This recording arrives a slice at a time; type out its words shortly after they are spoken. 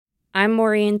I'm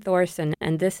Maureen Thorson,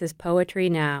 and this is Poetry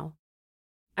Now.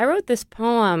 I wrote this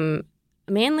poem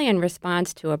mainly in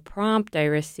response to a prompt I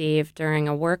received during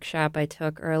a workshop I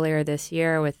took earlier this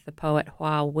year with the poet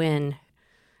Hoa Nguyen.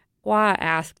 Hoa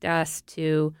asked us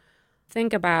to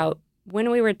think about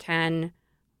when we were 10,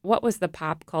 what was the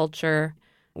pop culture,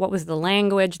 what was the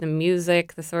language, the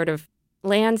music, the sort of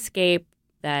landscape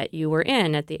that you were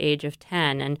in at the age of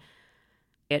 10. And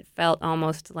it felt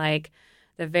almost like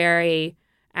the very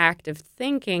act of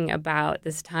thinking about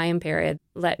this time period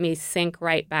let me sink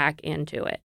right back into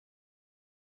it.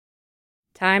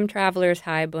 Time Traveler's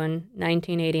Haibun,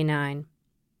 1989.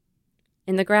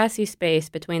 In the grassy space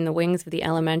between the wings of the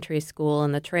elementary school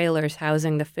and the trailers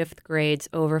housing the fifth grade's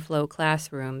overflow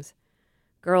classrooms,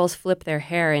 girls flip their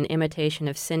hair in imitation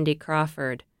of Cindy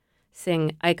Crawford,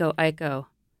 sing Aiko Aiko.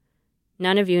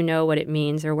 None of you know what it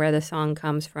means or where the song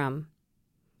comes from.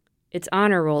 It's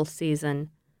honor roll season,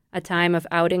 a time of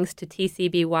outings to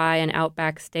TCBY and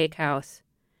Outback Steakhouse.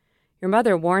 Your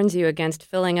mother warns you against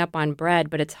filling up on bread,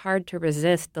 but it's hard to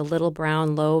resist the little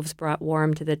brown loaves brought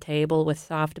warm to the table with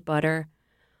soft butter,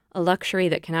 a luxury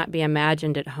that cannot be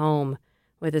imagined at home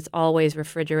with its always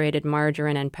refrigerated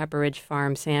margarine and Pepperidge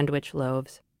Farm sandwich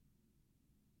loaves.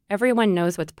 Everyone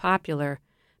knows what's popular,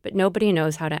 but nobody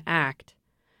knows how to act.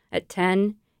 At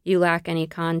 10, you lack any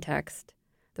context.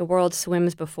 The world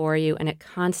swims before you, and it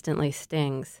constantly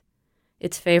stings.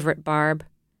 Its favorite barb,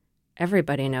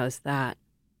 everybody knows that.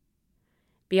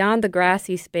 Beyond the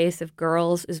grassy space of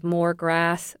girls is more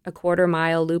grass, a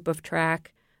quarter-mile loop of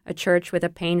track, a church with a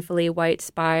painfully white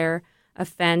spire, a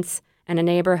fence, and a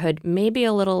neighborhood maybe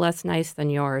a little less nice than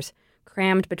yours,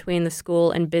 crammed between the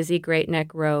school and busy Great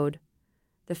Neck Road.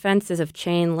 The fence is of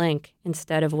chain link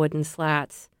instead of wooden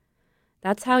slats.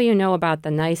 That's how you know about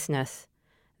the niceness.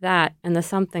 That and the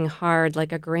something hard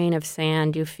like a grain of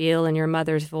sand you feel in your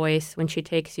mother's voice when she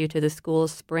takes you to the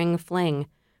school's spring fling,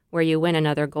 where you win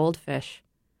another goldfish.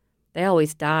 They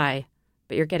always die,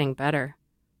 but you're getting better.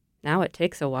 Now it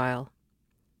takes a while.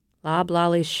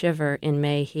 Loblollies shiver in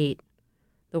May heat.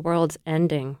 The world's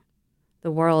ending.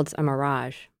 The world's a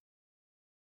mirage.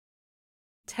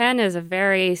 10 is a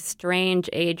very strange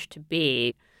age to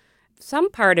be.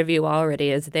 Some part of you already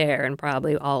is there and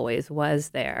probably always was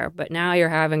there, but now you're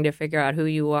having to figure out who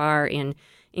you are in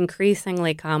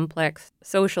increasingly complex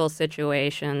social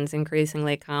situations,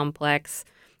 increasingly complex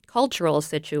cultural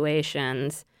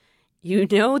situations. You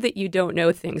know that you don't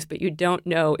know things, but you don't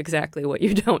know exactly what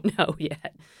you don't know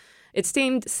yet. It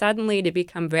seemed suddenly to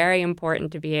become very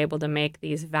important to be able to make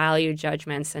these value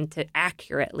judgments and to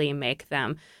accurately make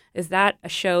them. Is that a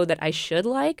show that I should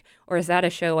like, or is that a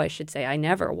show I should say I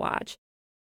never watch?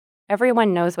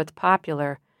 Everyone knows what's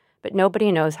popular, but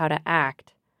nobody knows how to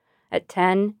act. At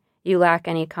 10, you lack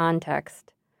any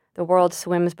context. The world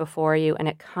swims before you, and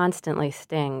it constantly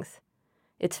stings.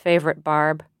 Its favorite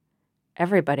barb,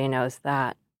 everybody knows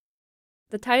that.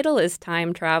 The title is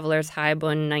Time Traveler's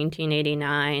Haibun,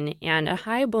 1989, and a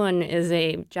haibun is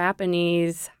a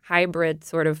Japanese hybrid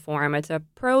sort of form. It's a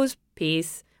prose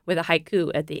piece with a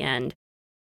haiku at the end.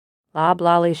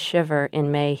 Loblollies shiver in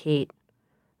May heat.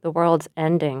 The world's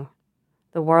ending.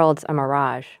 The world's a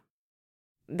mirage.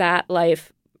 That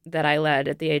life that I led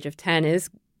at the age of 10 is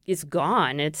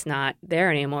gone. It's not there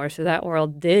anymore. So that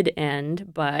world did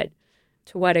end, but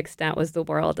to what extent was the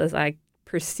world as I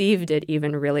perceived it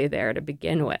even really there to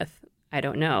begin with? I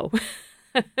don't know.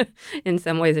 In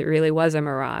some ways, it really was a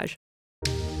mirage.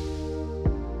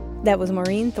 That was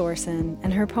Maureen Thorson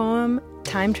and her poem,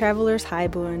 Time Traveler's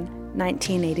Haibun,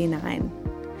 1989.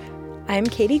 I'm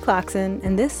Katie Clarkson,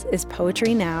 and this is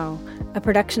Poetry Now, a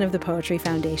production of the Poetry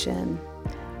Foundation.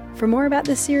 For more about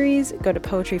this series, go to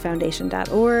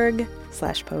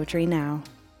poetryfoundation.org/poetrynow.